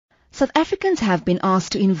South Africans have been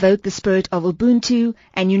asked to invoke the spirit of Ubuntu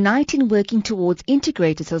and unite in working towards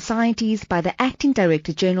integrated societies by the Acting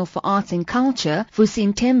Director General for Arts and Culture,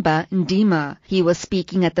 Vusinthemba Ndima. He was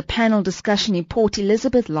speaking at the panel discussion in Port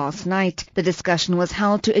Elizabeth last night. The discussion was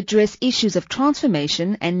held to address issues of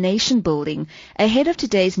transformation and nation building ahead of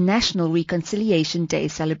today's National Reconciliation Day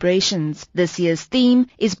celebrations. This year's theme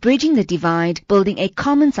is Bridging the Divide, Building a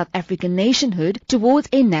Common South African Nationhood towards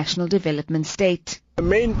a National Development State. The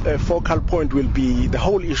main focal point will be the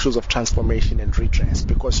whole issues of transformation and redress,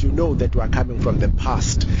 because you know that we are coming from the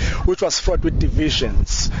past, which was fraught with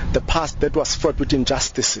divisions, the past that was fraught with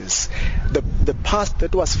injustices, the past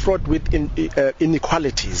that was fraught with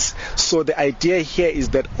inequalities. So the idea here is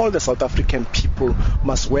that all the South African people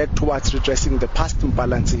must work towards redressing the past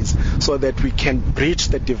imbalances so that we can bridge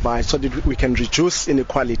the divide, so that we can reduce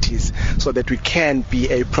inequalities, so that we can be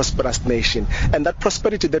a prosperous nation. And that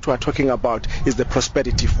prosperity that we are talking about is the prosperity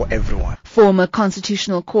for everyone. Former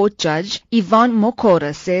Constitutional Court Judge Yvonne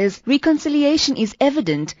Mokora says reconciliation is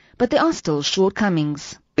evident, but there are still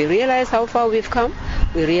shortcomings. We realize how far we've come.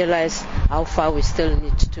 We realize how far we still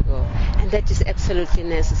need to go. And that is absolutely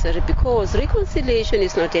necessary, because reconciliation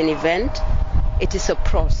is not an event, it is a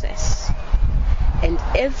process. And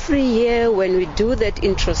every year when we do that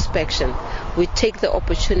introspection, we take the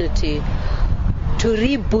opportunity to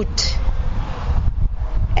reboot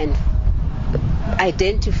and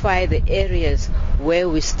identify the areas where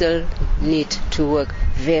we still need to work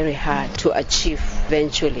very hard to achieve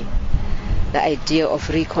eventually the idea of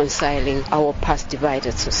reconciling our past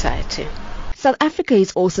divided society. South Africa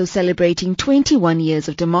is also celebrating 21 years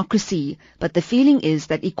of democracy, but the feeling is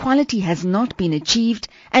that equality has not been achieved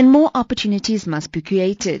and more opportunities must be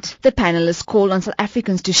created. The panelists call on South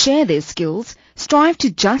Africans to share their skills, strive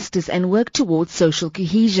to justice and work towards social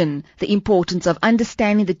cohesion. The importance of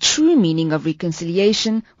understanding the true meaning of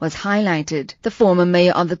reconciliation was highlighted. The former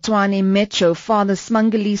mayor of the Tshwane Metro, Father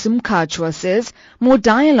Smangaliso Mkhatshwa, says more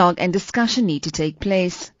dialogue and discussion need to take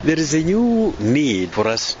place. There is a new need for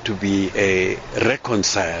us to be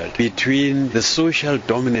reconciled between the social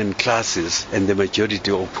dominant classes and the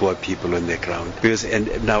majority of poor people on the ground. Because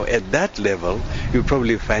and now at that level, you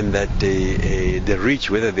probably find that the rich,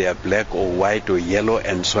 whether they are black or white or yellow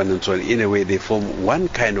and so on, in a way they form one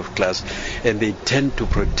kind of class, and they tend to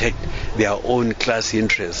protect their own class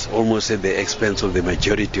interests almost at the expense of the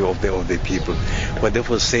majority of the people. But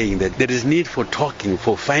therefore saying that there is need for talking,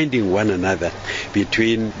 for finding one another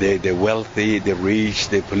between the wealthy, the rich,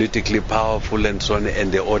 the politically powerful and so on,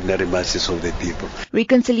 and the ordinary masses of the people.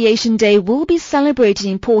 Reconciliation Day will be celebrated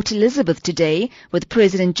in Port Elizabeth today, with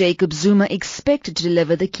President Jacob Zuma expected to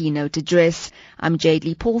deliver the keynote address. I'm Jade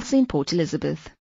Lee Paulson, Port Elizabeth.